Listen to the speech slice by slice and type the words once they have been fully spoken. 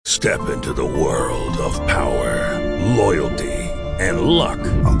Step into the world of power, loyalty, and luck.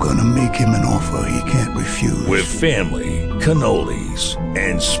 I'm gonna make him an offer he can't refuse. With family, cannolis,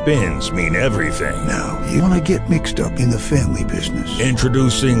 and spins mean everything. Now, you wanna get mixed up in the family business.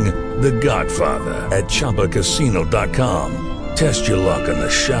 Introducing The Godfather at ChumbaCasino.com. Test your luck in the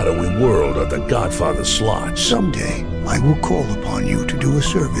shadowy world of The Godfather slot. Someday, I will call upon you to do a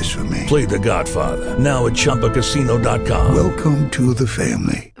service for me. Play The Godfather now at ChumbaCasino.com. Welcome to the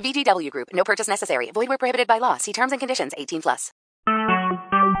family. VGW Group. No purchase necessary. Void where prohibited by law. See terms and conditions. 18+.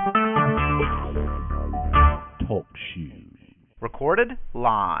 Talk shoes. Recorded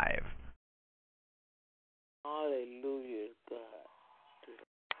live. Hallelujah, God.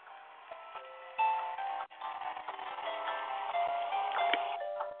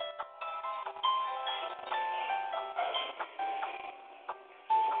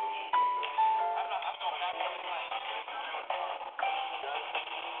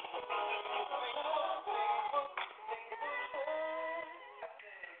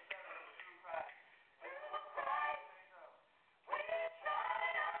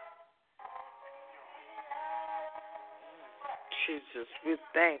 Jesus, we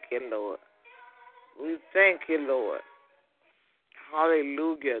thank you, Lord. We thank you, Lord.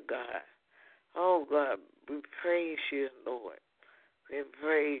 Hallelujah, God. Oh, God, we praise you, Lord. We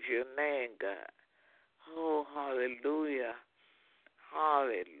praise your name, God. Oh, hallelujah.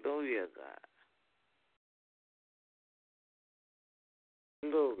 Hallelujah, God.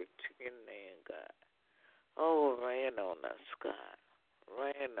 Glory to your name, God. Oh, rain on us, God.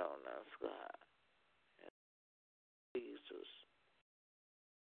 Rain on us, God. Jesus.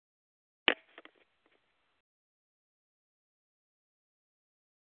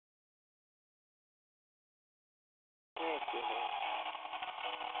 Thank you, Lord.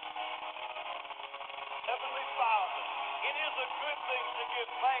 Heavenly Father, it is a good thing to give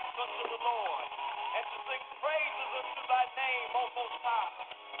thanks unto the Lord and to sing praises unto thy name, O Most High,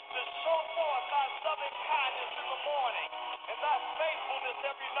 to show forth thy loving kindness in the morning and thy faithfulness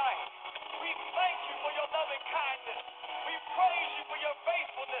every night. We thank you for your loving kindness. We praise you for your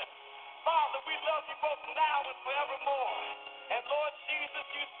faithfulness. Father, we love you both now and forevermore. And Lord Jesus,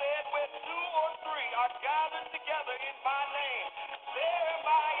 you said where two or three are gathered together in my name, there am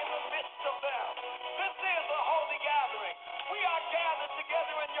I in the midst of them. This is a holy gathering. We are gathered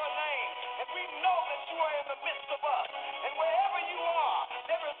together in your name, and we know that you are in the midst of us. And wherever you are,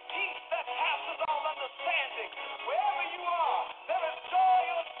 there is peace that passes all understanding. Wherever you are, there is joy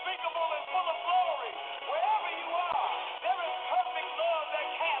unspeakable and full of glory. Wherever you are, there is perfect love that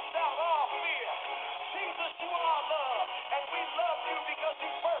casts out all fear. Jesus, you are love, and we love you because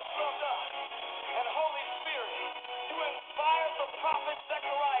you first loved us. And Holy Spirit, you inspired the prophet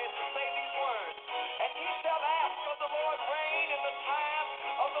Zechariah to say these words. And he shall ask of the Lord rain in the time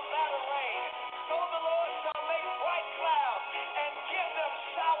of the latter rain. So the Lord shall make bright clouds and give them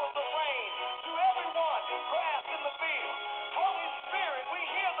showers of rain to everyone who grass in the field. Holy Spirit, we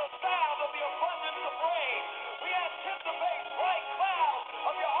hear the sound of the abundance of rain. We anticipate bright clouds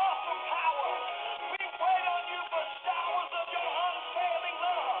of your awesome power. We wait on you for showers of your unfailing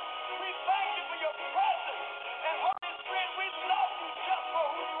love. We thank you for your presence. And Holy Spirit, we love you just for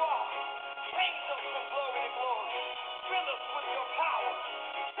who you are. Change us from glory to glory. Fill us with your power.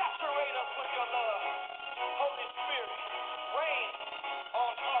 Saturate us with your love. Holy Spirit, reign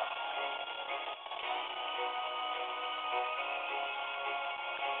on us.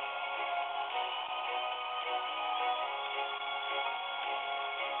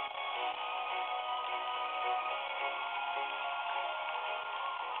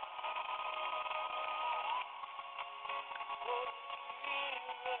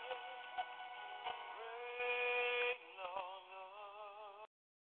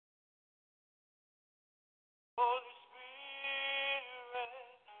 Holy Spirit,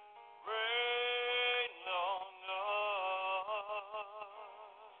 rain on us.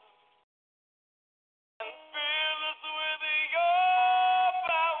 And fill us with your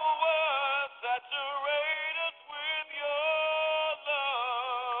power, saturate us with your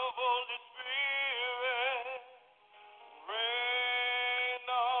love. Holy Spirit, rain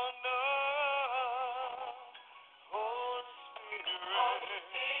on us. Holy Spirit, rain.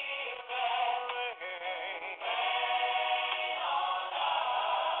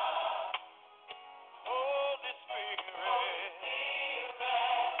 Holy Spirit,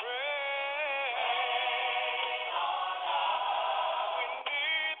 rain on us. We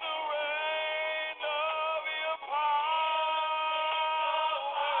need the rain of your power.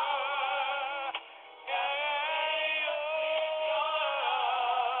 Yeah, your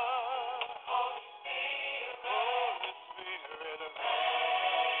love. Holy Spirit,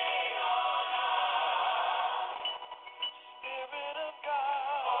 rain.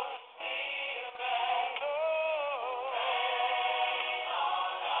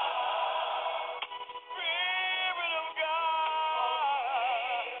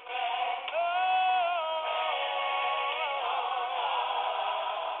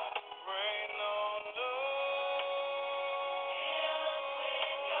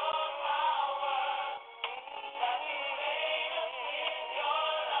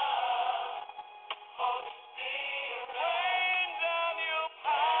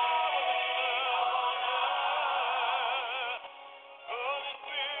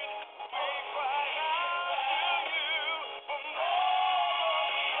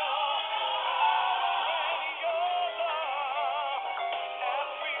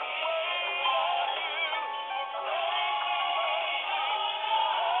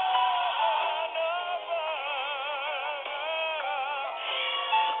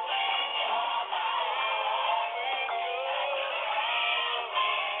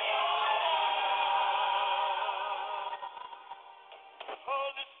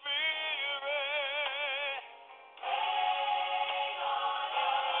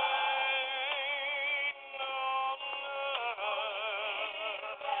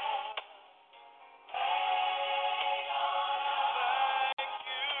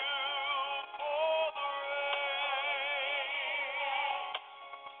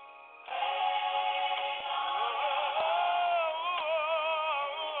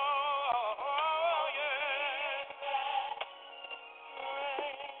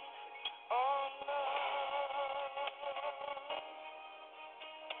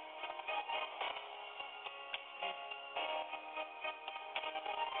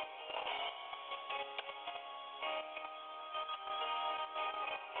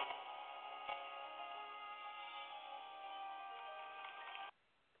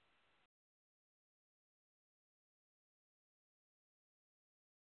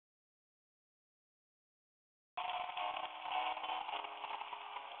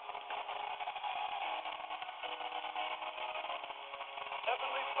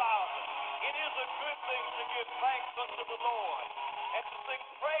 Heavenly Father, it is a good thing to give thanks unto the Lord and to sing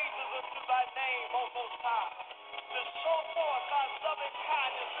praises unto thy name, O Most High, to show forth thy loving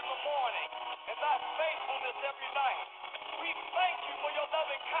kindness in the morning and thy faithfulness every night. We thank you for your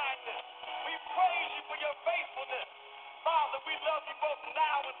loving kindness. We praise you for your faithfulness. Father, we love you both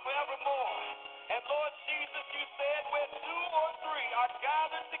now and forevermore. And Lord Jesus, you said where two or three are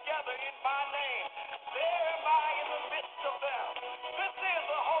gathered together in my name, there am I in the midst of them. This is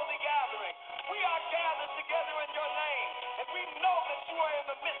a holy gathering. We are gathered together in your name, and we know that you are in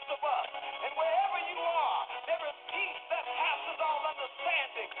the midst of us. And wherever you are, there is peace that passes all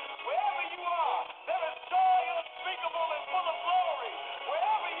understanding. Wherever you are, there is joy unspeakable and full of glory.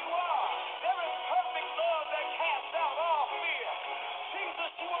 Wherever you are, there is perfect love that casts out all fear.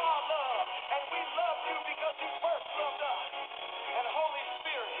 Jesus, you are love, and we love you because you first loved us. And Holy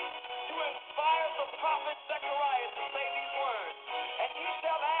Spirit, you inspired the prophet Zechariah to say these words. And ye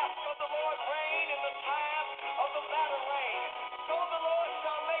shall ask of the Lord rain in the time of the latter rain. So the Lord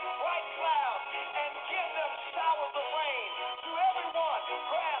shall make bright clouds and give them showers of rain to everyone who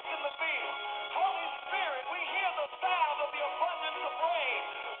grass in the field. Holy Spirit, we hear the sound of the abundance of rain.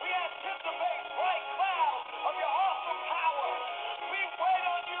 We anticipate bright clouds of your awesome power. We wait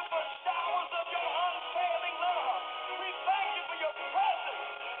on you for showers of your unfailing love. We thank you for your presence.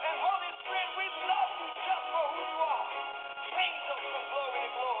 And Holy Spirit, we love you just for who you are. Change us from glory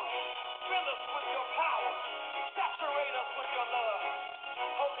to glory. Fill us with your power. Saturate us with your love.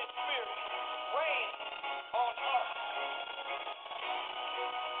 Holy Spirit, reign on us.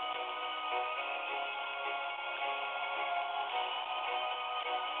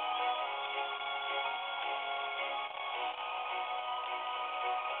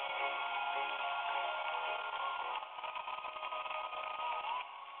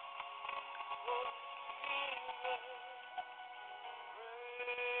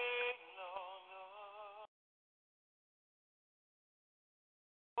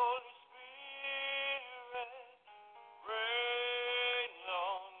 Holy Spirit, rain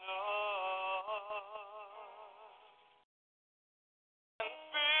on us. And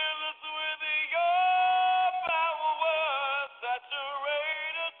fill us with your power,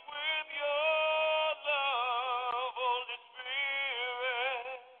 saturate us with your love. Holy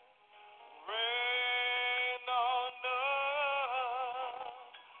Spirit, rain on us.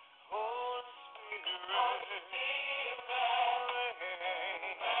 Holy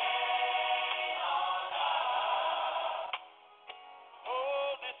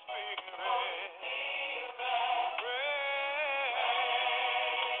Spirit, Holy Spirit,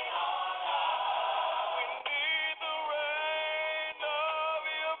 we need the rain of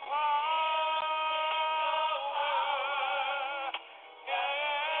your power. Holy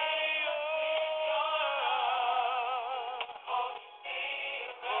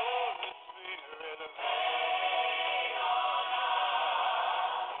Spirit,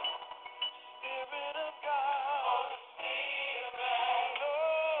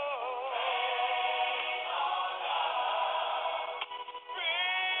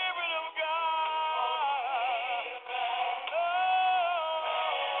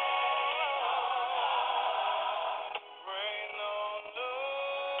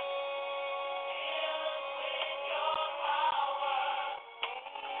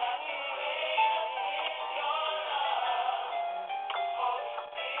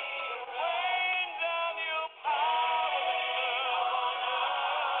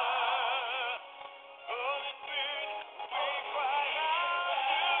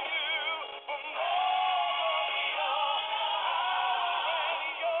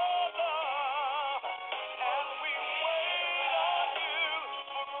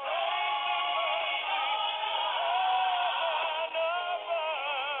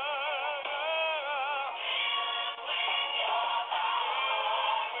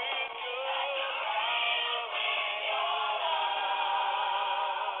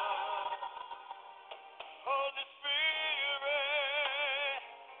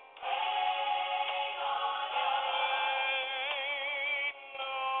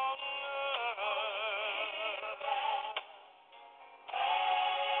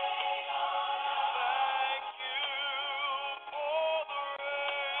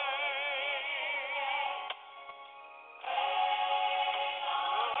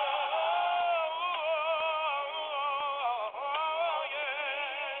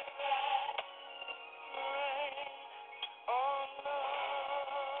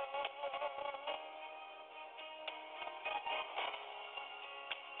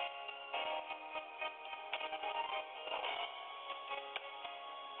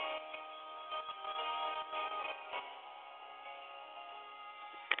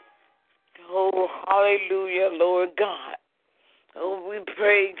 Oh, hallelujah, Lord God. Oh, we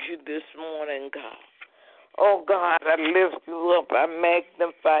praise you this morning, God. Oh, God, I lift you up. I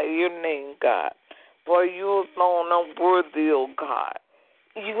magnify your name, God. For you alone are worthy, oh, God.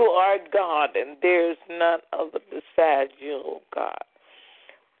 You are God, and there is none other besides you, oh, God.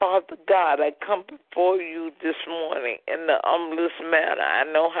 Father God, I come before you this morning in the humblest manner I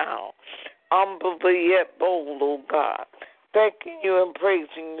know how. Humble but yet bold, oh God. Thanking you and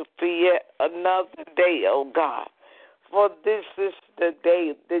praising you for yet another day, oh God. For this is the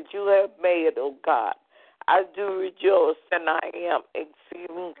day that you have made, oh God. I do rejoice and I am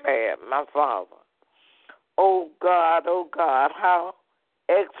exceeding glad, my Father. Oh God, how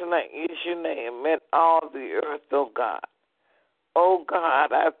excellent is your name in all the earth, oh God. Oh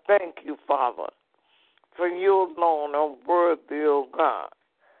God, I thank you, Father, for you alone are worthy, oh God.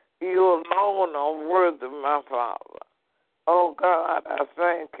 You alone are worthy, my Father. Oh God, I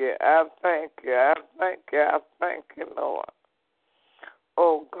thank you, I thank you, I thank you, I thank you, Lord.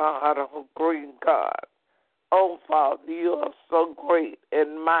 Oh God, oh great God. Oh Father, you are so great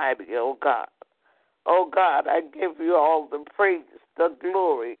and mighty, oh God. Oh God, I give you all the praise, the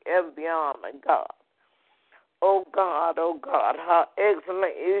glory, and the honor, God. Oh God, how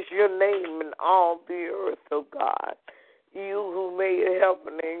excellent is your name in all the earth, oh God. You who made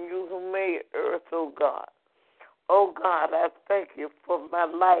heaven and you who made earth, oh God. Oh God, I thank you for my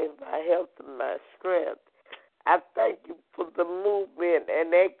life, my health, and my strength. I thank you for the movement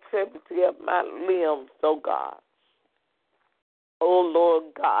and activity of my limbs, oh God. Oh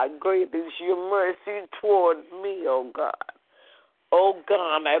Lord God, great is your mercy toward me, oh God. Oh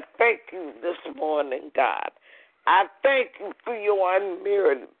God, I thank you this morning, God. I thank you for your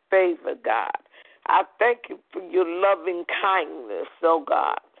unmerited favor, God. I thank you for your loving kindness, oh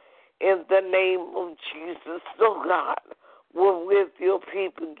God. In the name of Jesus, oh God, wherewith your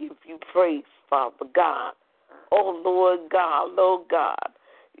people give you praise, Father God. Oh Lord God,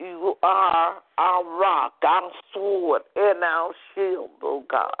 you are our rock, our sword, and our shield, oh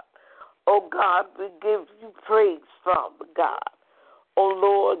God. Oh God, we give you praise, Father God. Oh,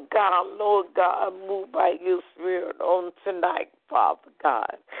 Lord God, move by your spirit on tonight, Father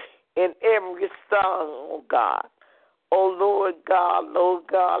God, in every song, oh God. Oh, Lord God,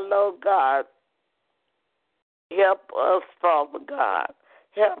 help us, Father God.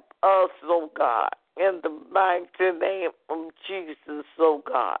 Help us, oh God, in the mighty name of Jesus, oh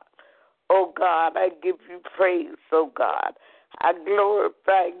God. Oh God, I give you praise, oh God. I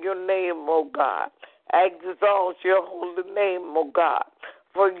glorify your name, oh God. I exalt your holy name, O God,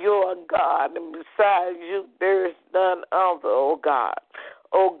 for you are God, and besides you there is none other, O God.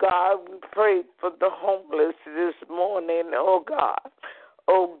 O God, we pray for the homeless this morning, O God.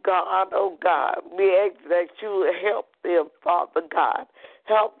 O God, we ask that you help them, Father God.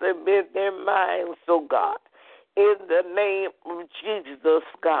 Help them in their minds, O God. In the name of Jesus,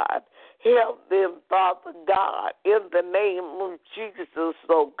 God. Help them, Father God, in the name of Jesus,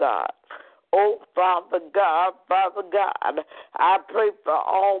 O God. Oh, Father God, I pray for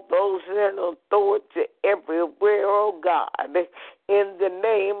all those in authority everywhere, oh God, in the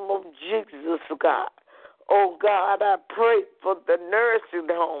name of Jesus, God. Oh God, I pray for the nursing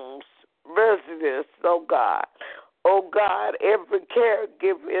homes, residents, oh God. Oh God, every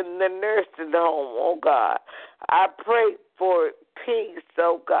caregiver in the nursing home, oh God. I pray for peace,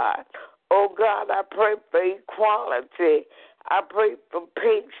 oh God. Oh God, I pray for equality. I pray for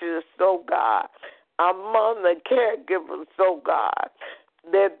patience, oh God, among the caregivers, oh God,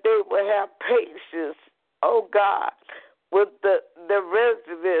 that they will have patience, oh God, with the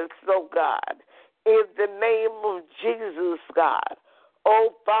residents, oh God, in the name of Jesus, God.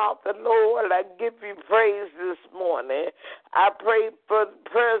 Oh, Father, Lord, I give you praise this morning. I pray for the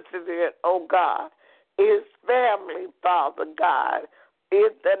president, oh God, his family, Father God, in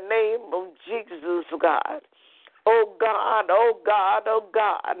the name of Jesus, God. Oh God,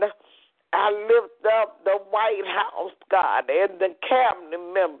 I lift up the White House, God, and the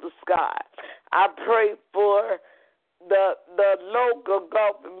cabinet members, God. I pray for the local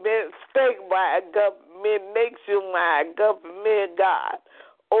government, statewide government, nationwide government, God.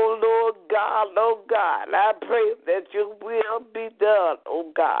 Oh Lord God, I pray that your will be done,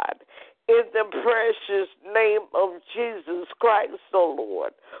 oh God, in the precious name of Jesus Christ, oh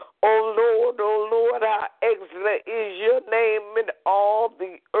Lord. Oh Lord, how excellent is your name in all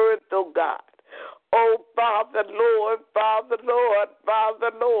the earth, oh God. Oh, Father, Lord.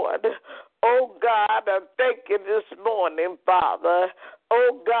 Oh, God, I thank you this morning, Father.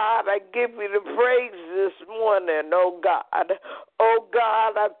 Oh, God, I give you the praise this morning, oh, God. Oh,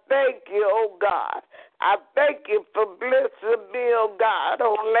 God, I thank you, oh, God. I thank you for blessing me, oh, God,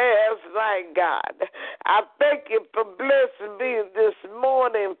 on last night, God. I thank you for blessing me this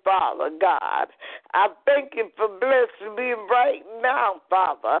morning, Father, God. I thank you for blessing me right now,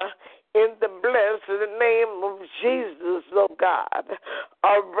 Father. In the blessed name of Jesus, oh God.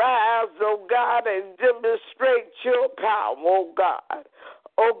 Arise, oh God, and demonstrate your power, oh God.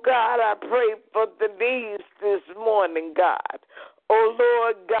 Oh God, I pray for the needs this morning, God. Oh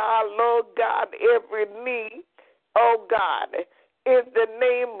Lord God, every need, oh God, in the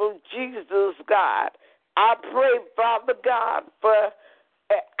name of Jesus, God. I pray, Father God,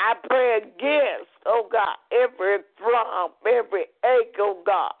 I pray against, oh God, every throb, every ache, oh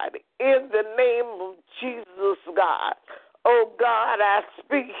God, in the name of Jesus, God. Oh God, I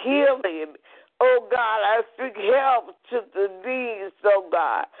speak healing. Oh God, I speak health to the knees, oh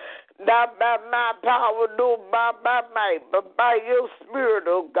God. Not by my power, nor by my might, but by your spirit,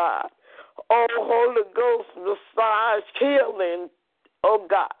 oh God. Oh Holy Ghost, massage healing, oh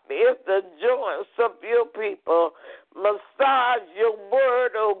God, in the joints of your people. Massage your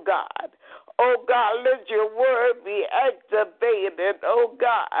word, oh God. Oh God, let your word be activated, oh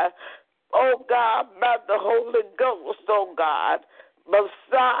God. Oh God, by the Holy Ghost, oh God.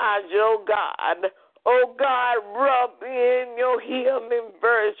 Massage, oh God. Oh God, rub in your healing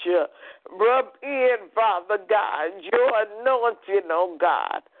virtue. Rub in, Father God, your anointing, oh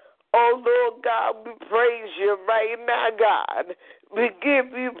God. Oh, Lord God, we praise you right now, God. We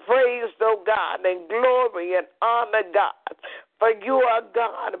give you praise, oh God, and glory and honor, God. For you are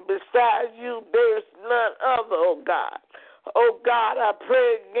God, and besides you, there is none other, oh God. Oh God, I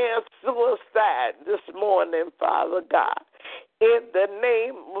pray against suicide this morning, Father God. In the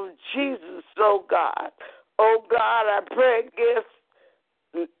name of Jesus, oh God. Oh God, I pray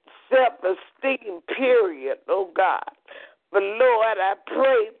against self-esteem, period, oh God. But Lord, I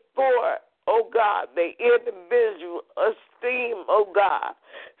pray for, oh God, the individual esteem, oh God,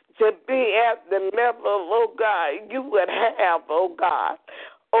 to be at the level, oh God, you would have, oh God.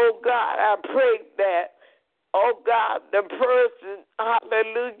 Oh God, I pray that, oh God, the person,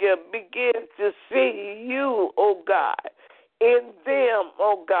 hallelujah, begin to see you, oh God, in them,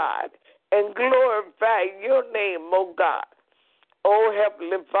 oh God, and glorify your name, oh God. Oh,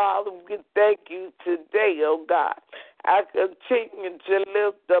 Heavenly Father, we thank you today, oh God. I continue to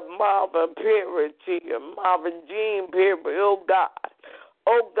lift up Marvin Perry to you, Marvin Jean Perry, oh God.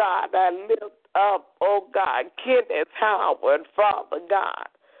 Oh God, I lift up, oh God, Kenneth Howard, Father God.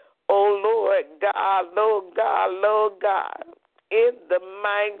 Oh Lord God, Lord God, Lord God. In the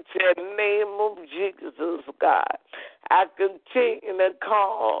mighty name of Jesus, God, I continue to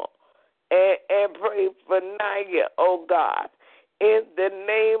call and pray for Naya, oh God. In the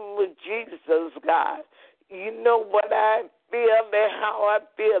name of Jesus, God. You know what I feel and how I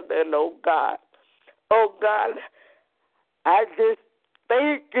feel it, oh God. Oh God, I just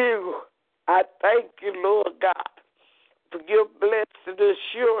thank you. I thank you, Lord God, for your blessed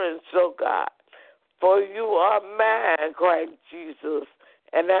assurance, oh God. For you are mine, Christ Jesus.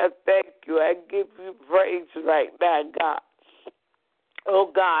 And I thank you. I give you praise right now, God. Oh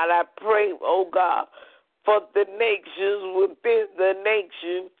God, I pray, oh God, for the nations within the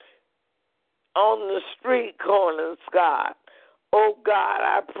nation on the street corners, God. Oh God,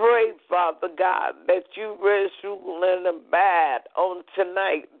 I pray, Father God, that you rest, rule, and abide on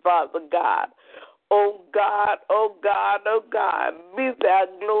tonight, Father God. Oh God, oh God, oh God, be thou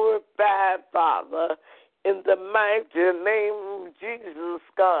glorified, Father, in the mighty name of Jesus,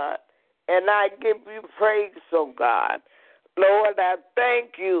 God. And I give you praise, oh God. Lord, I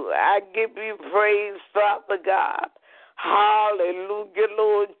thank you. I give you praise, Father God. Hallelujah,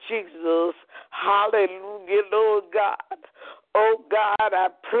 Lord Jesus. Hallelujah, Lord God. Oh, God, I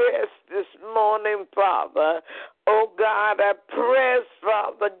press this morning, Father. Oh, God, I press,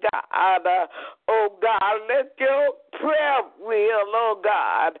 Father God. Oh, God, let your prayer will, oh,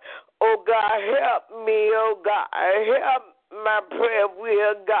 God. Oh, God, help me, oh, God. Help my prayer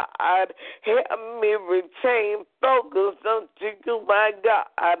will, God. Help me retain focus unto you, my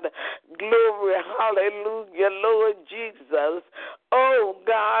God. Glory, hallelujah, Lord Jesus. Oh,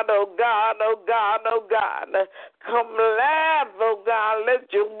 God, oh, God, oh, God, oh, God. Come alive, oh, God.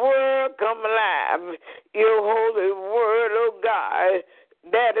 Let your word come alive. Your holy word, oh, God,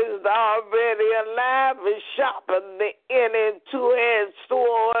 that is already alive and sharper than any two-edged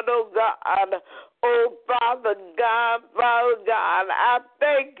sword, oh, God. Oh, Father God, I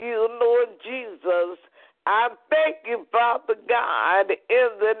thank you, Lord Jesus. I thank you, Father God, in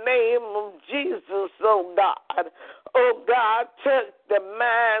the name of Jesus, oh God. Oh God, touch the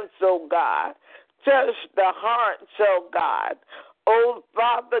minds, oh God. Touch the hearts, oh God. Oh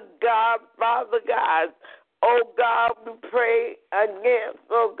Father God, oh God, we pray against,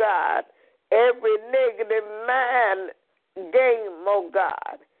 oh God, every negative mind game, oh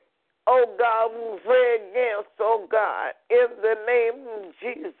God. Oh God, we pray against, oh God, in the name of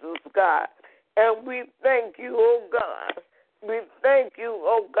Jesus, God. And we thank you, oh God. We thank you,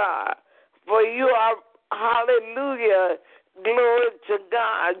 oh God, for you are, hallelujah, glory to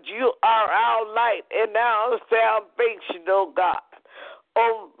God. You are our light and our salvation, oh God.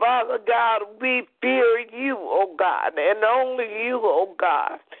 Oh, Father God, we fear you, oh God, and only you, oh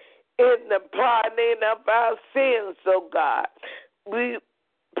God, in the pardoning of our sins, oh God. We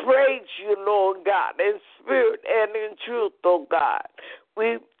praise you, Lord God, in spirit and in truth, oh God.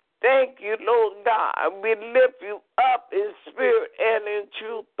 We thank you, Lord God. We lift you up in spirit and in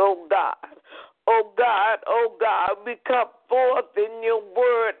truth, oh God. Oh God, we come forth in your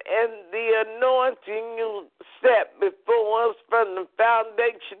word and the anointing you set before us from the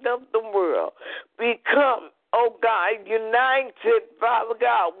foundation of the world. We come, oh God, united, Father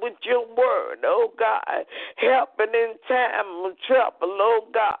God, with your word, oh God, helping in time of trouble, oh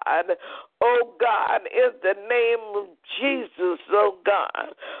God. Oh God, in the name of Jesus, oh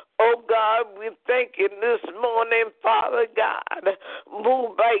God. Oh God, we thank you this morning, Father God.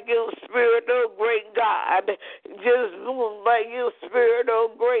 Move by your spirit, oh great God. Just move by your spirit,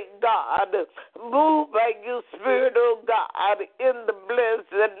 oh great God. Move by your spirit, oh God, in the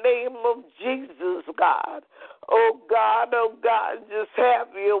blessed name of Jesus, God. Oh God, just have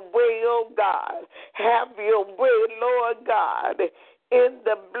your way, oh God. Have your way, Lord God, in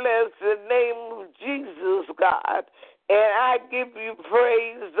the blessed name of Jesus, God. And I give you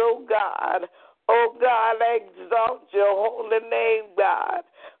praise, oh God. Oh God, I exalt your holy name, God.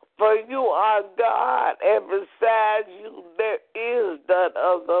 For you are God, and besides you there is none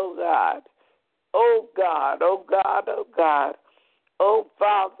other, oh God. Oh God, oh God, oh God. Oh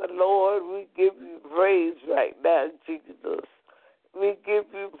Father, Lord, we give you praise right now, Jesus. We give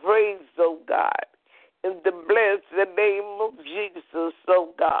you praise, oh God, in the blessed name of Jesus,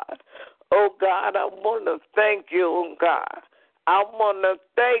 oh God. Oh God, I want to thank you, oh God. I want to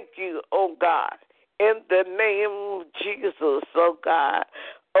thank you, oh God, in the name of Jesus, oh God.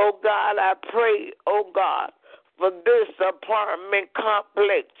 Oh God, I pray, oh God, for this apartment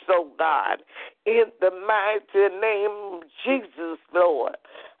complex, oh God, in the mighty name of Jesus, Lord.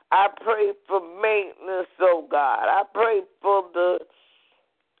 I pray for maintenance, oh God. I pray for the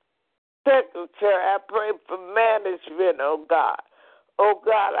secretary. I pray for management, oh God. Oh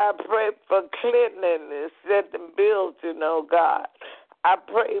God, I pray for cleanliness in the building, oh God. I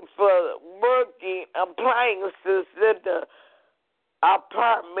pray for working appliances in the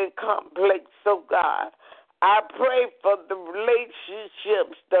apartment complex, oh God. I pray for the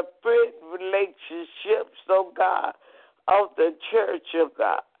relationships, the friend relationships, oh God, of the church, oh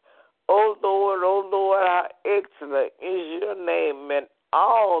God. Oh Lord, how excellent is your name in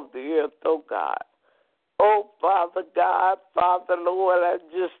all the earth, oh God. Oh, Father God, Father, Lord, I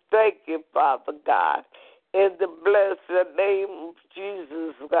just thank you, Father God, in the blessed name of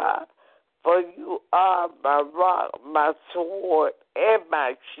Jesus, God, for you are my rock, my sword, and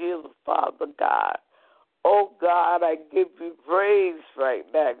my shield, Father God. Oh, God, I give you praise right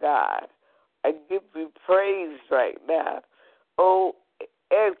now, God. I give you praise right now. Oh,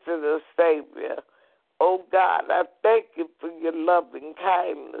 excellent Savior. Oh, God, I thank you for your loving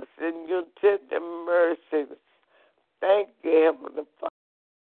kindness and your tender mercies. Thank you, Heavenly Father,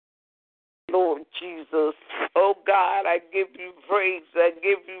 Lord Jesus. Oh, God, I give you praise. I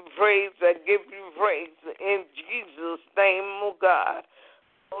give you praise. I give you praise in Jesus' name, oh, God.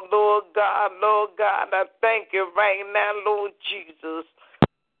 Oh, Lord God, I thank you right now, Lord Jesus.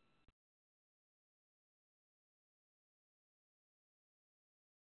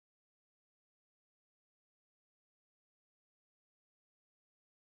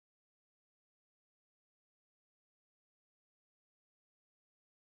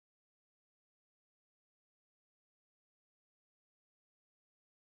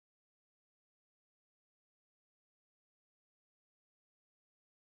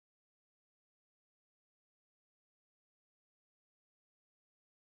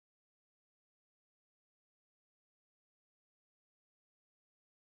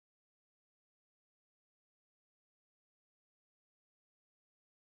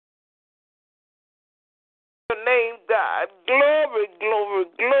 Your name, God. Glory, glory,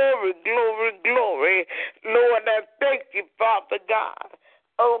 glory, glory, glory. Lord, I thank you, Father God.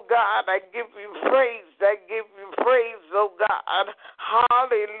 Oh God, I give you praise. I give you praise, oh God.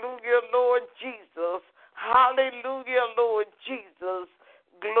 Hallelujah, Lord Jesus. Hallelujah, Lord Jesus.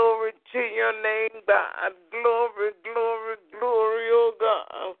 Glory to your name, God. Glory, glory, glory, oh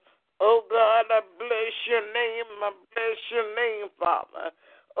God. Oh God, I bless your name. I bless your name, Father.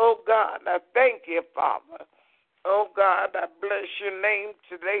 Oh God, I thank you, Father. Oh God, I bless your name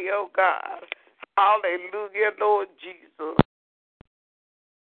today, oh God. Hallelujah, Lord Jesus.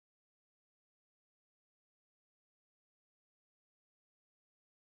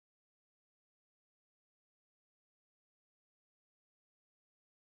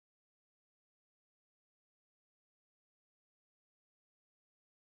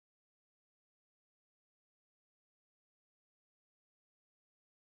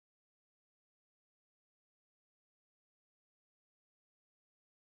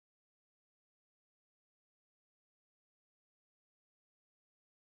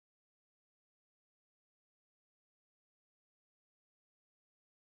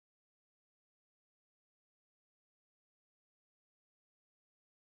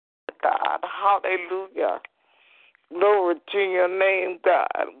 God, hallelujah. Glory to your name, God.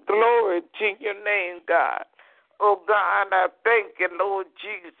 Glory to your name, God. Oh, God, I thank you, Lord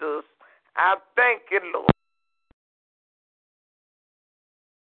Jesus. I thank you, Lord.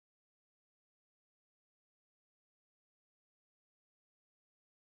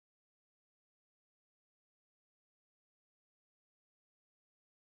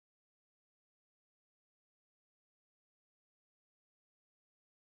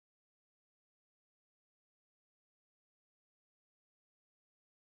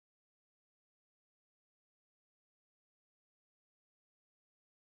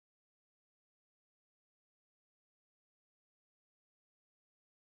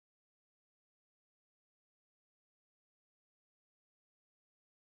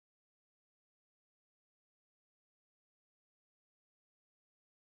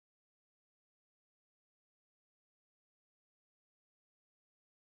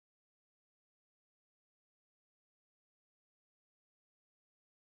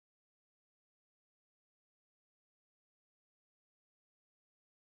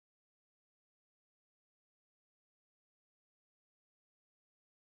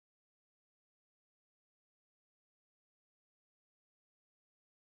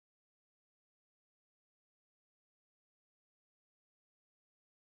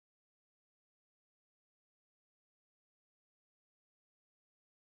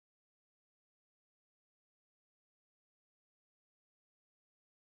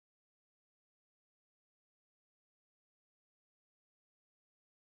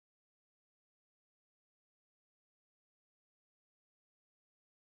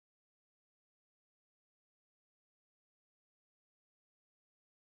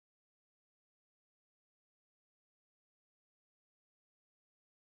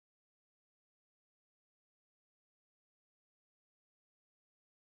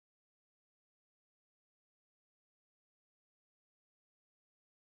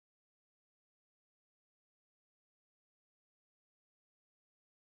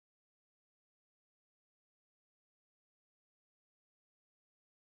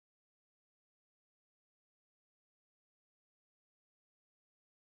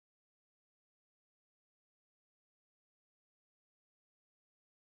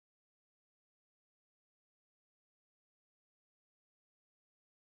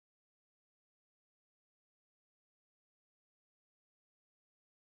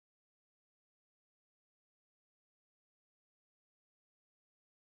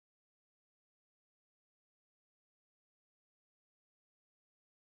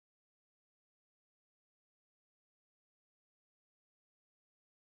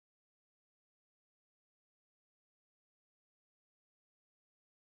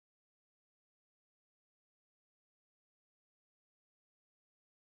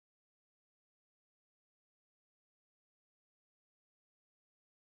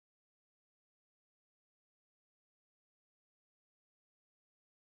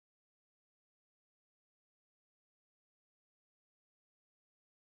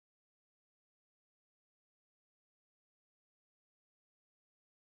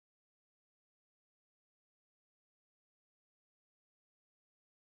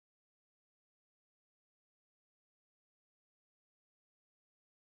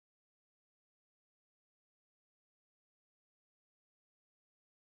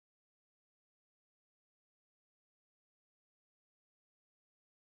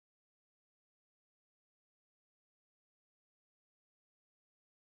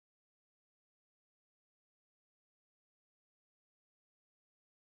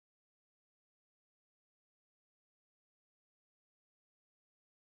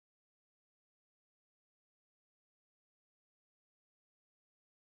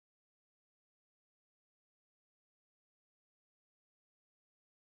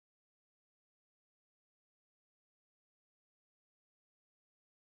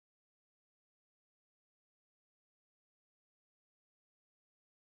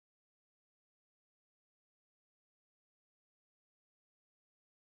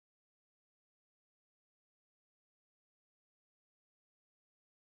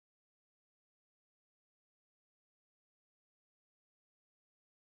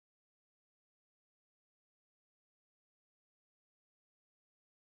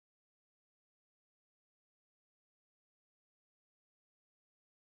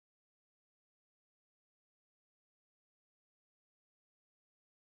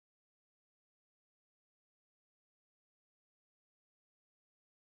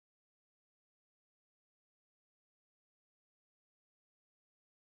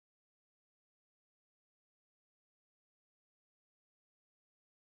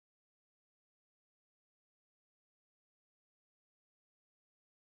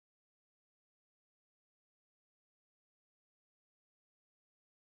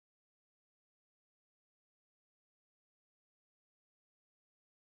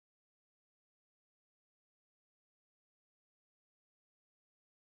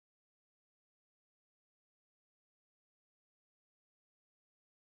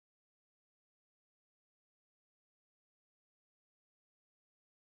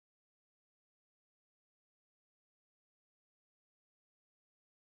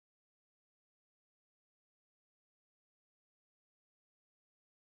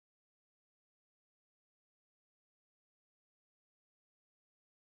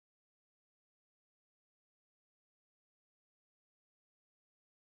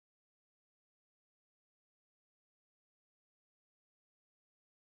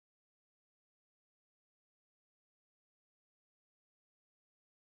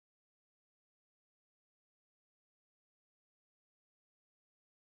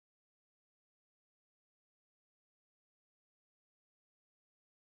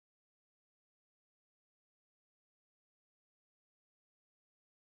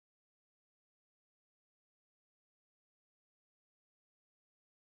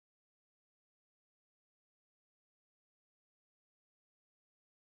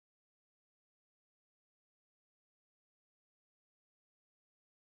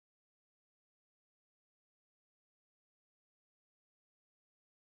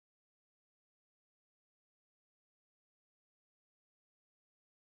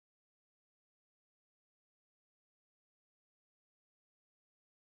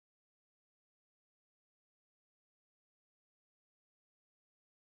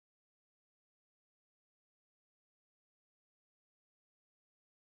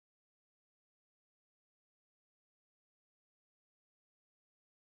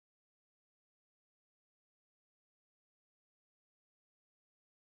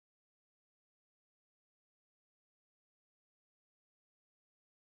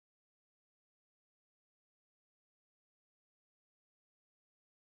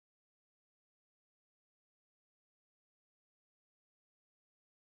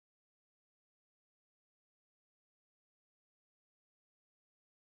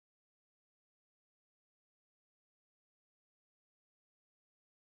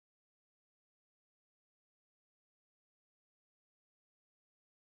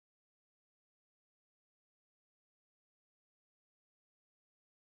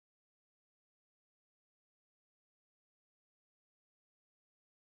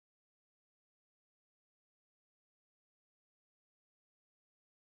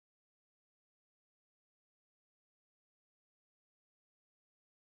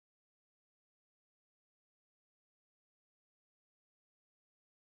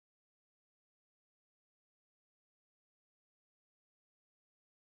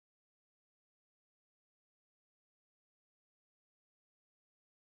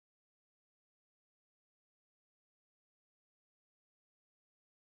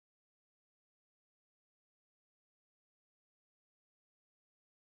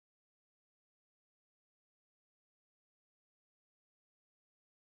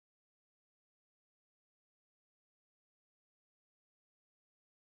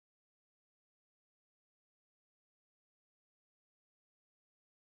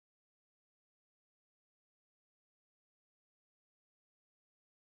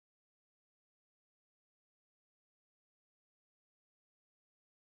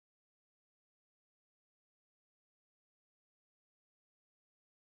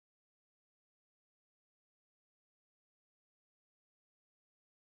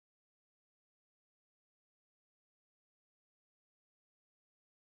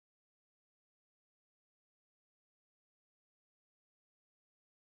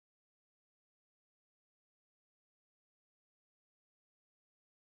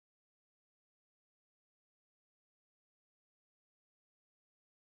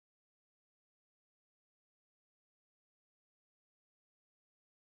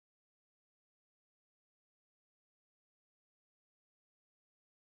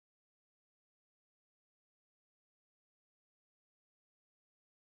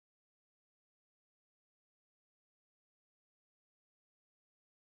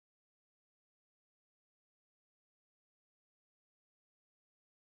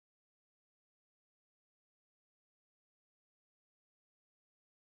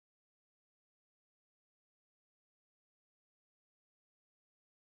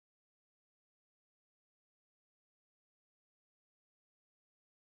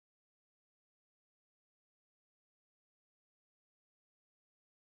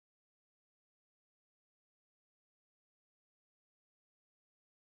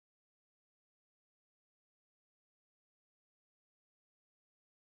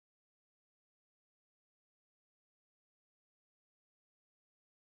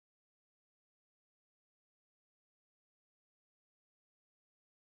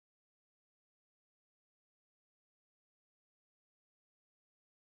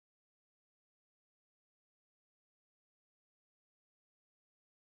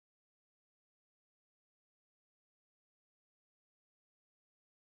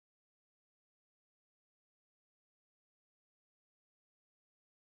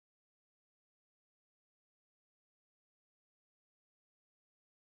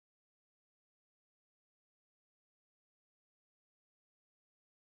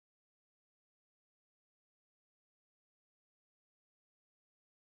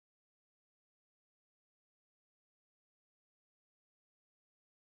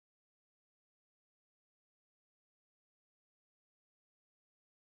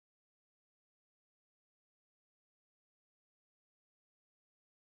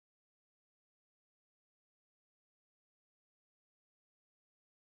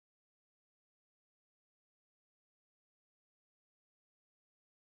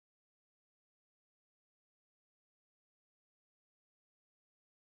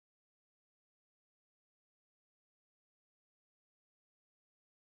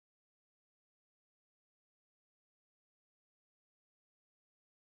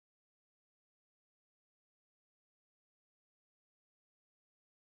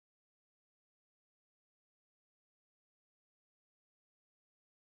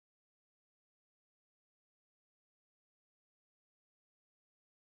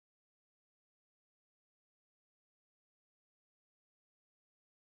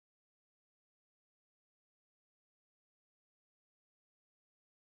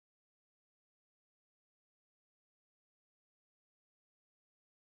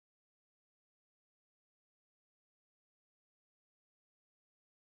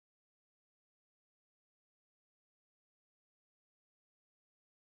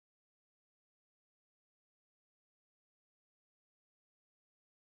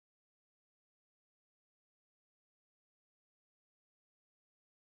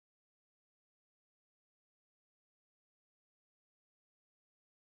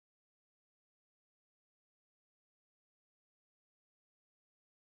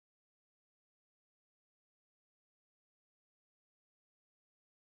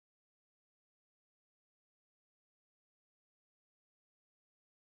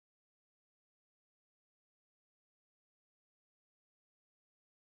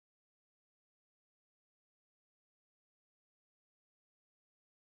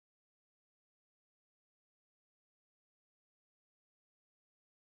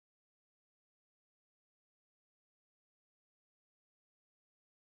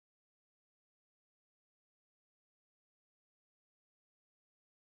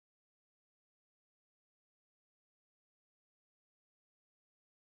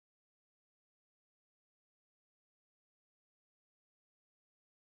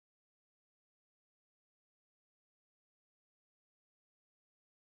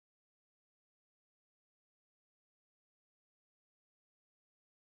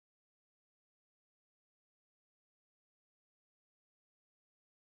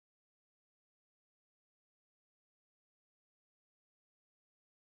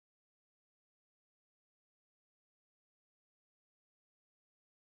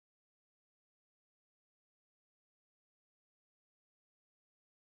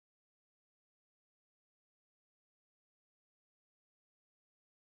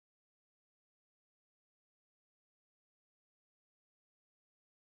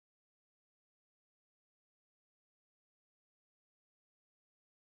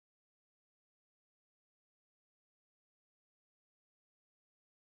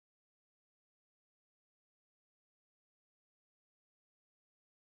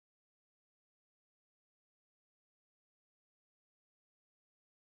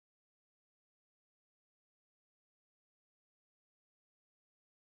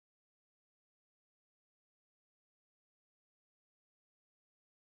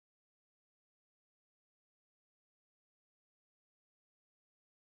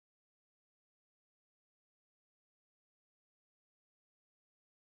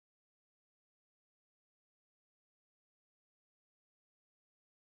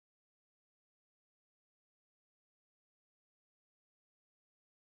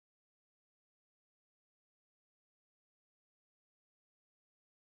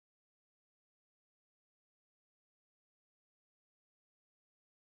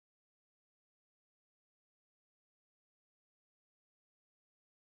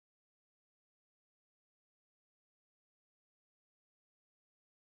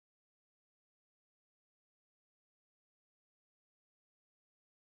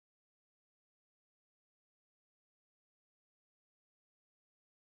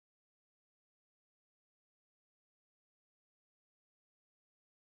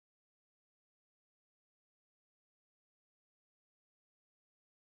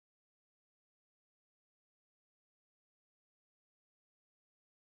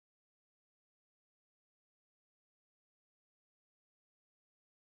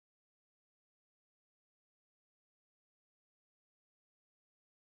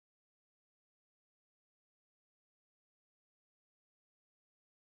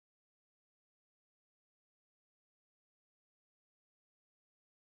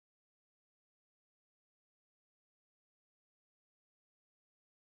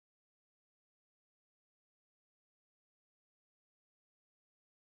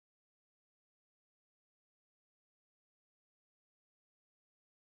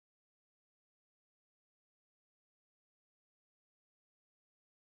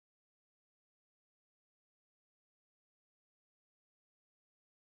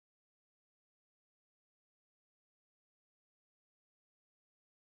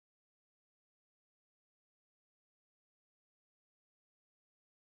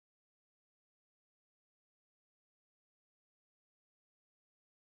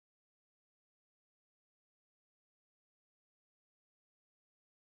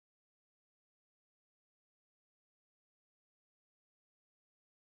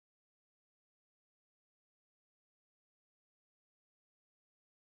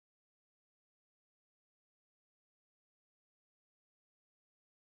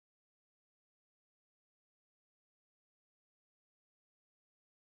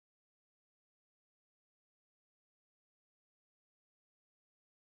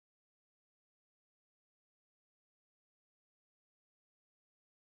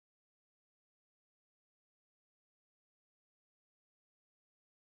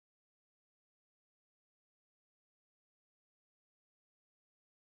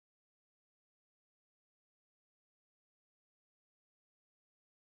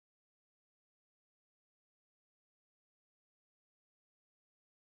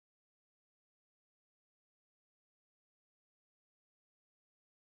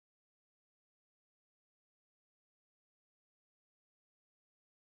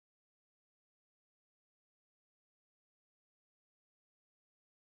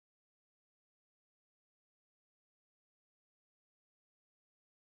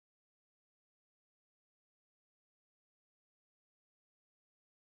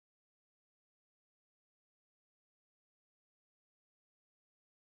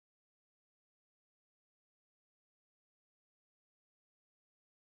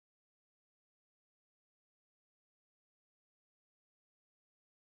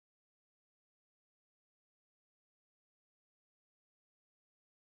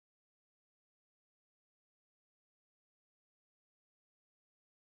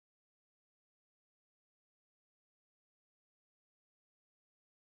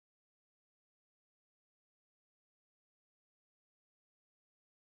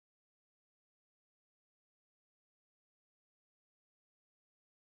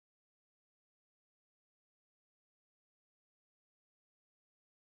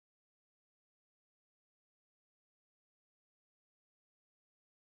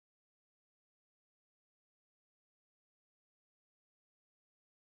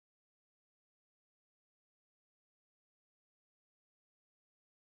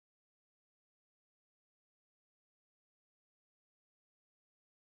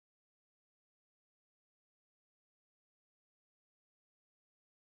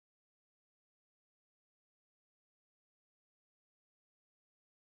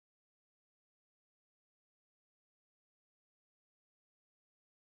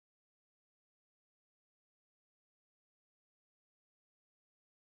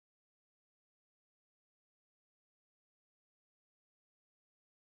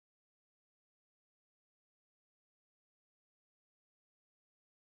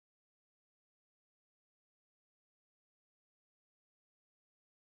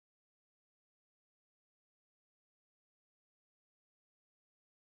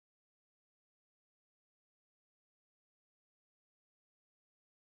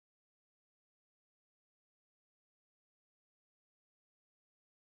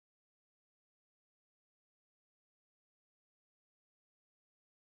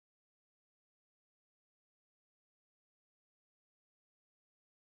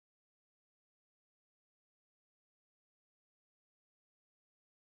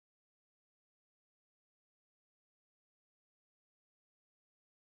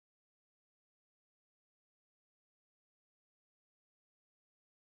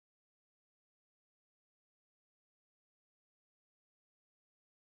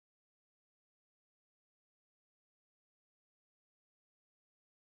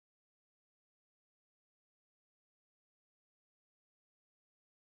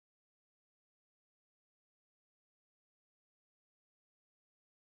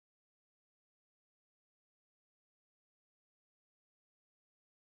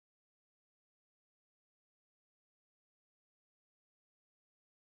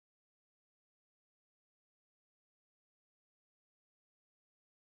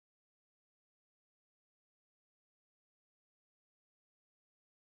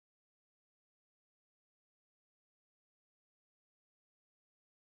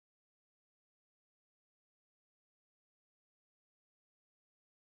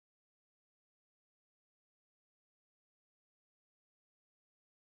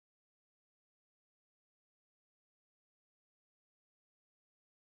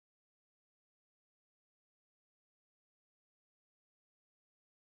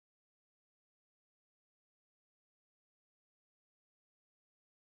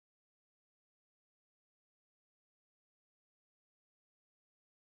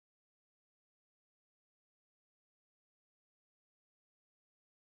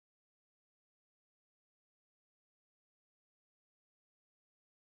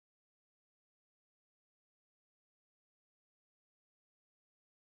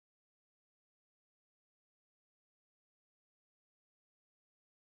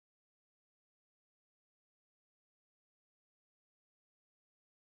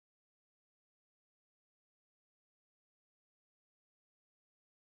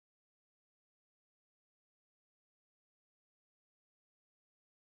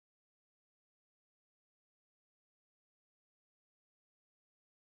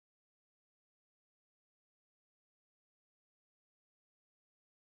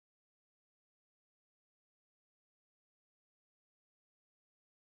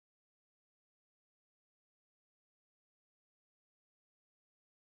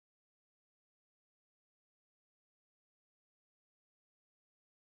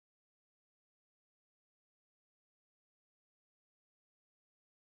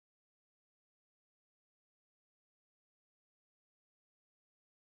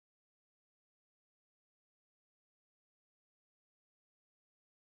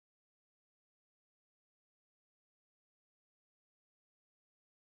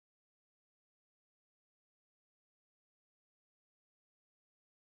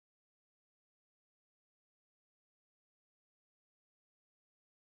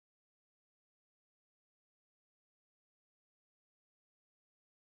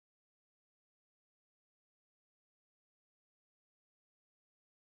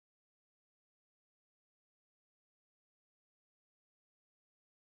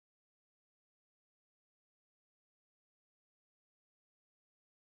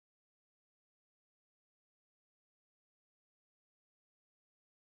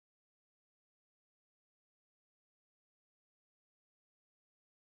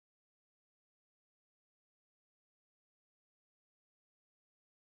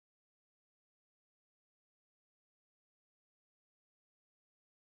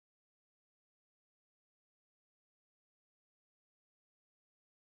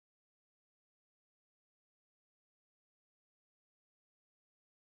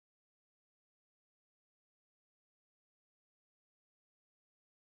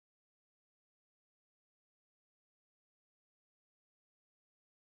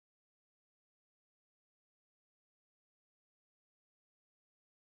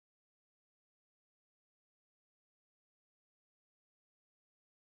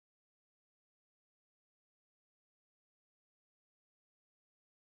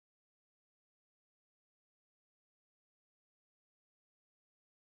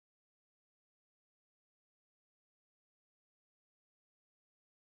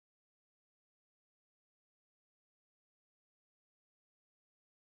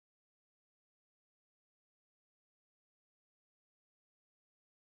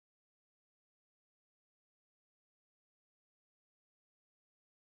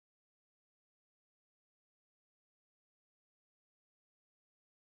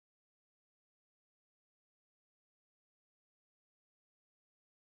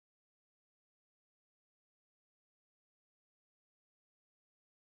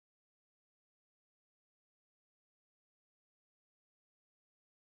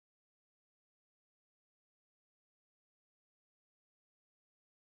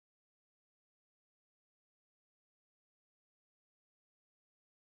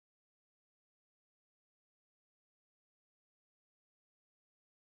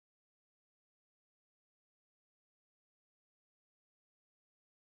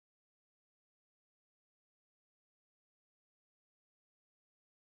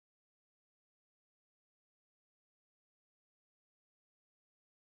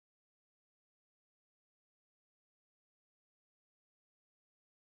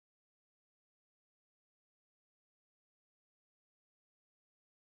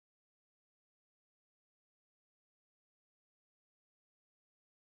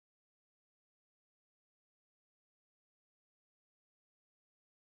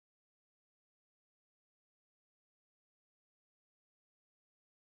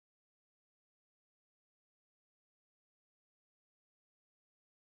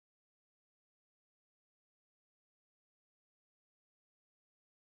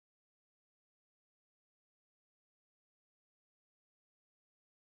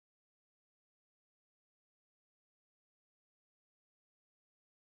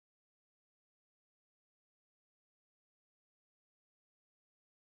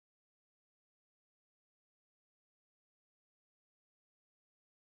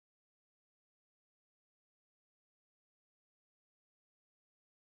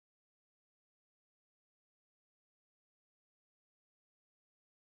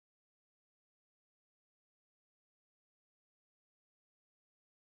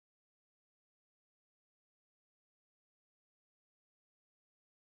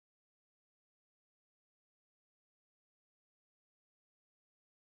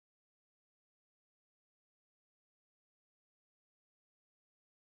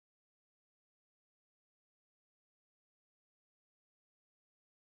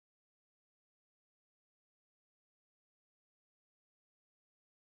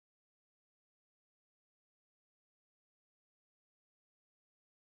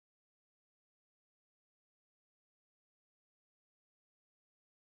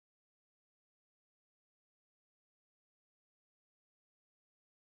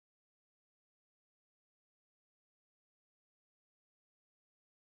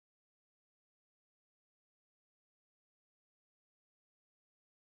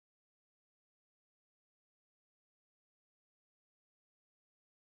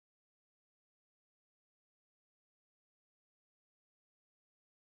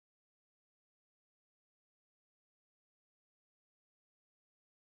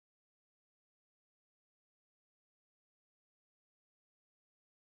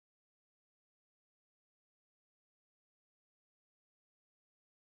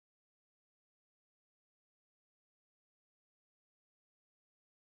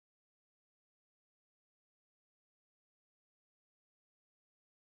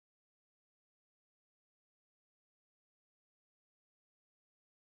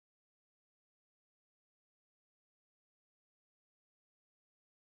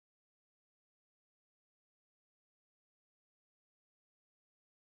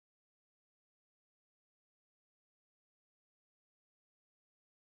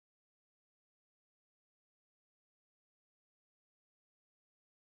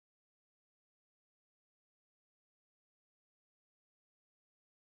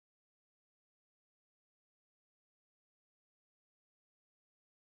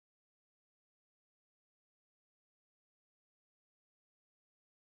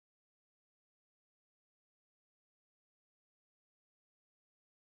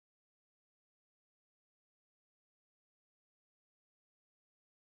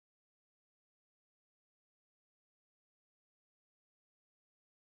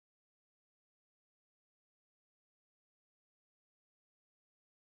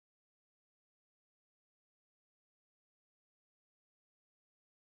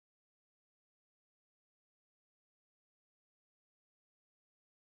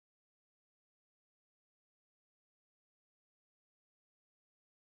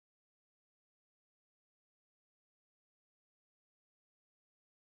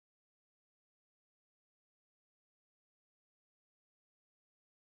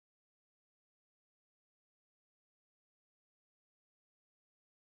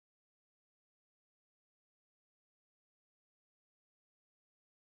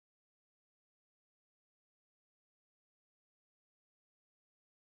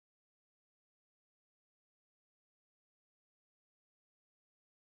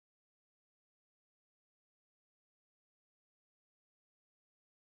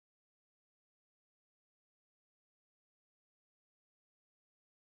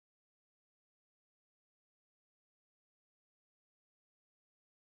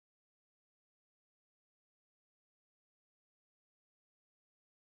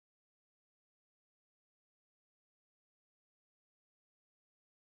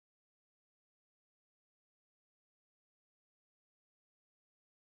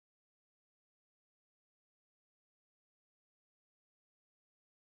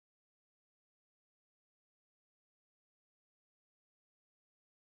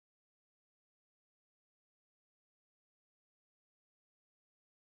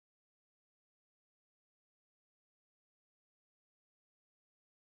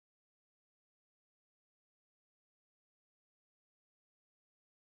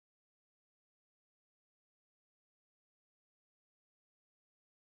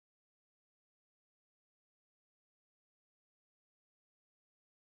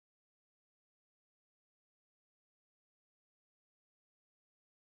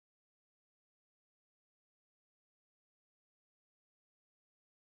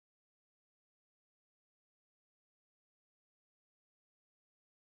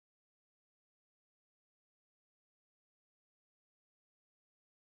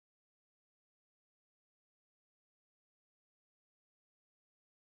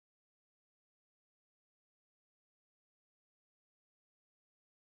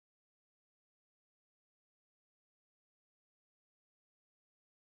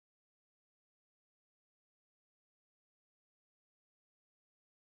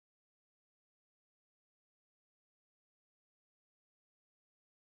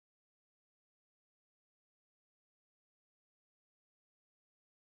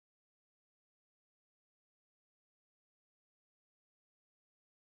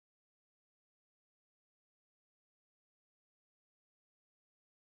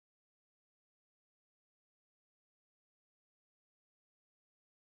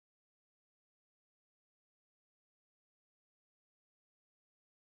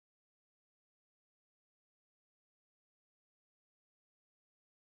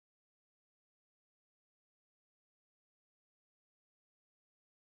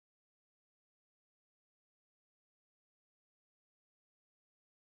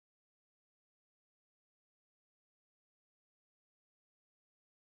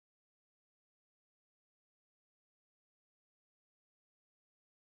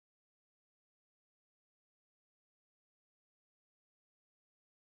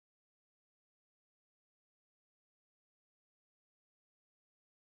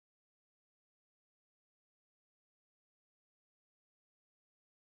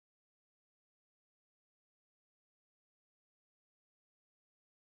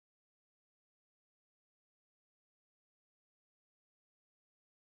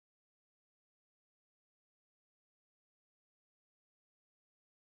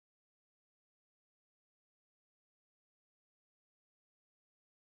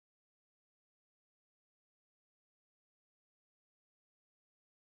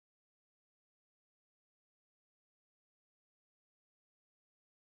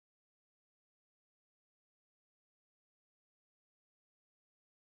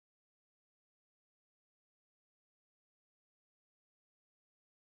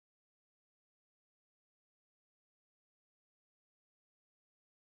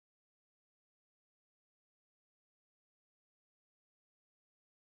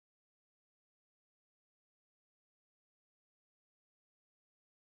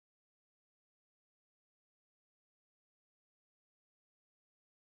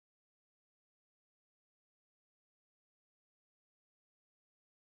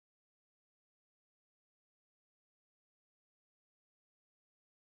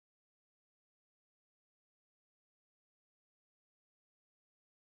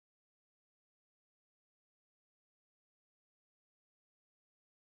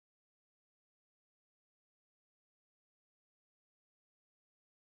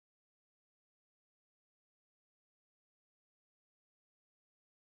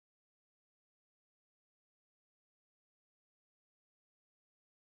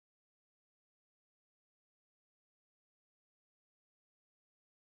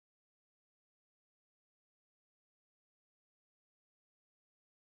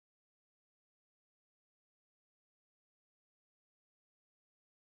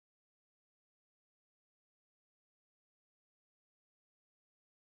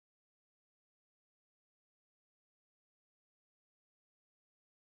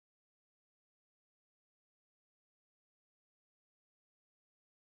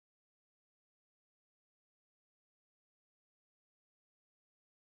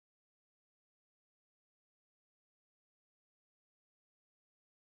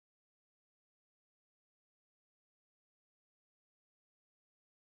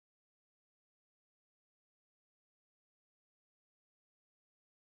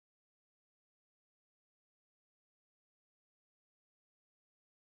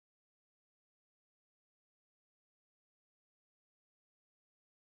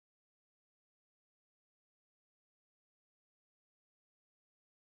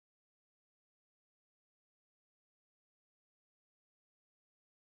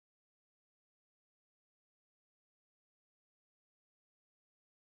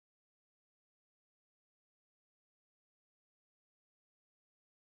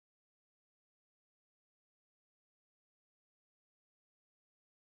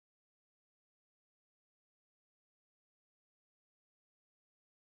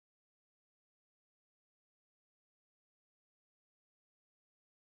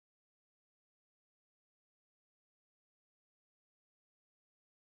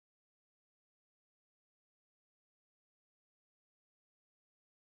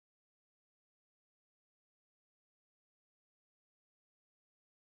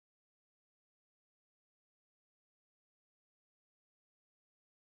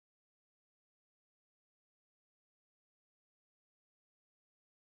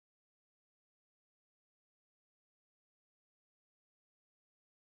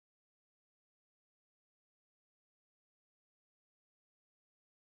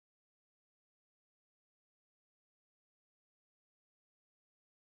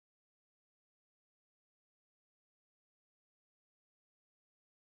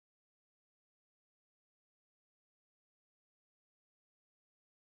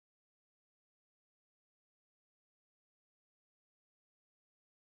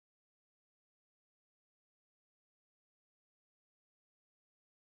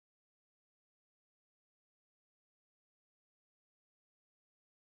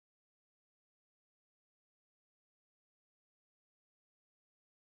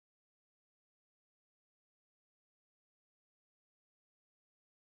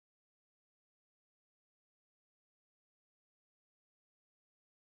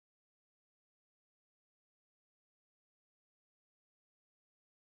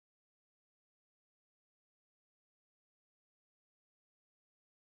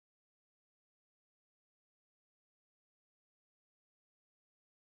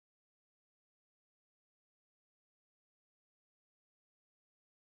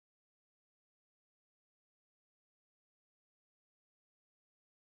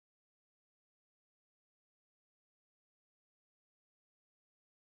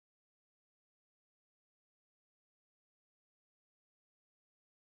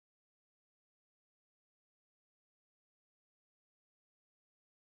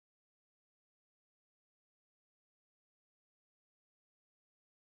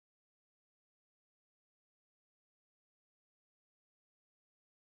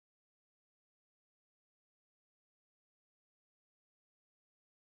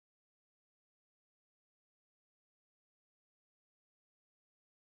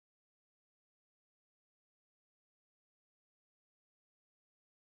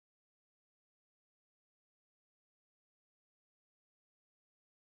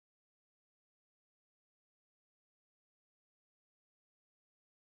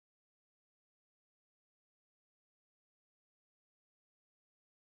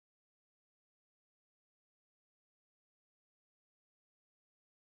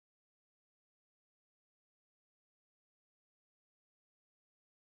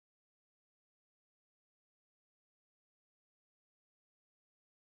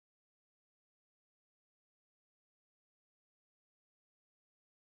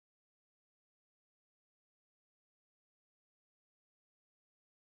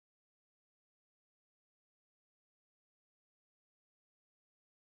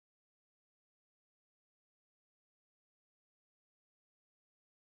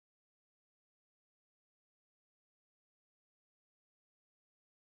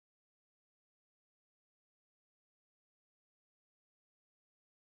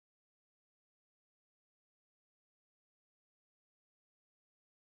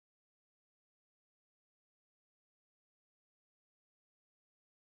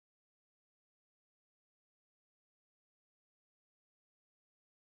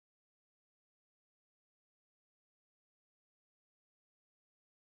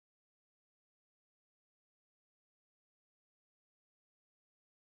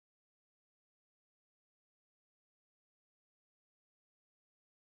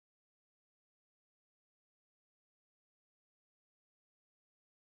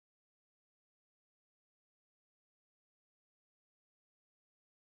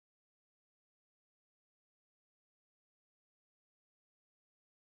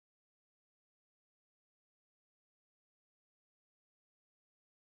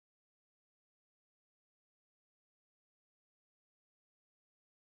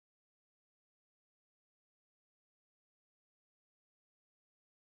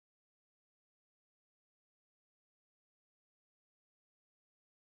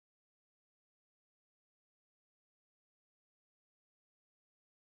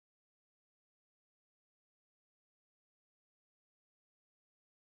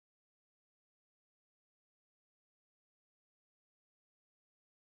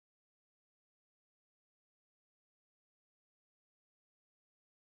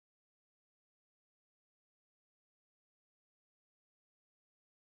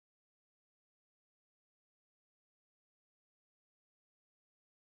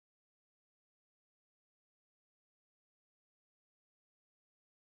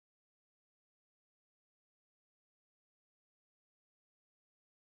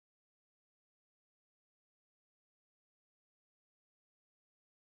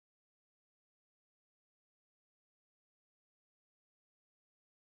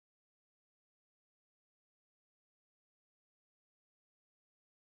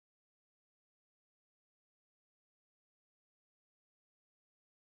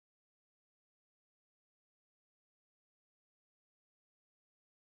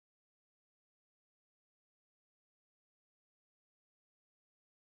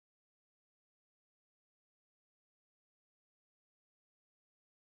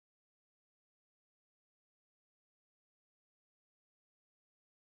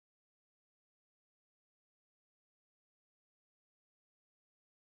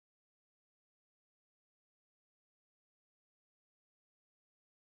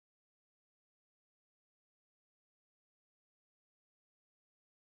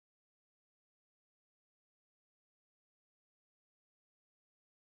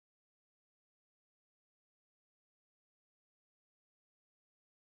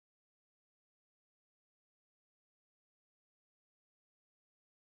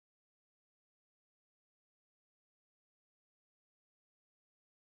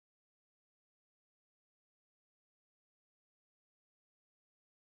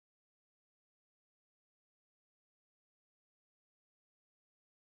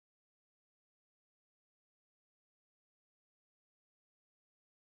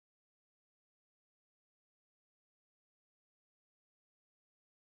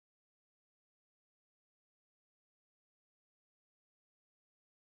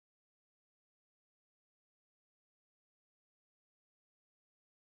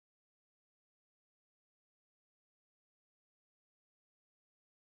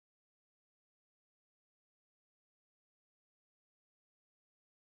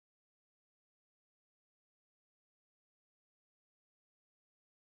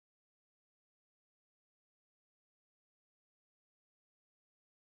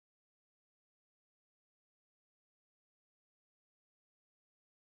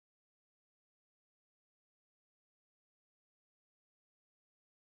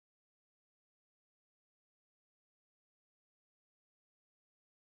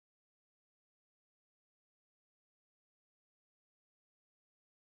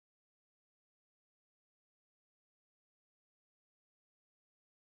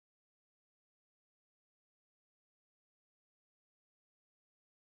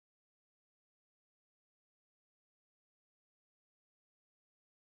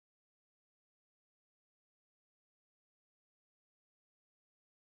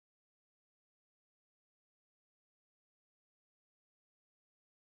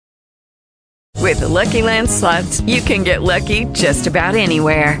 With the Lucky Land Slots, you can get lucky just about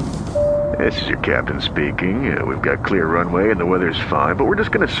anywhere. This is your captain speaking. We've got clear runway and the weather's fine, but we're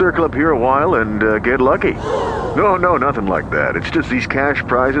just going to circle up here a while and get lucky. No, nothing like that. It's just these cash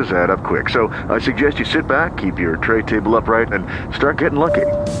prizes add up quick. So I suggest you sit back, keep your tray table upright, and start getting lucky.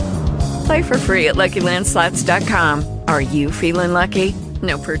 Play for free at LuckyLandSlots.com. Are you feeling lucky?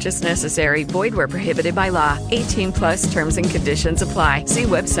 No purchase necessary. Void where prohibited by law. 18+ terms and conditions apply. See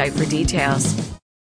website for details.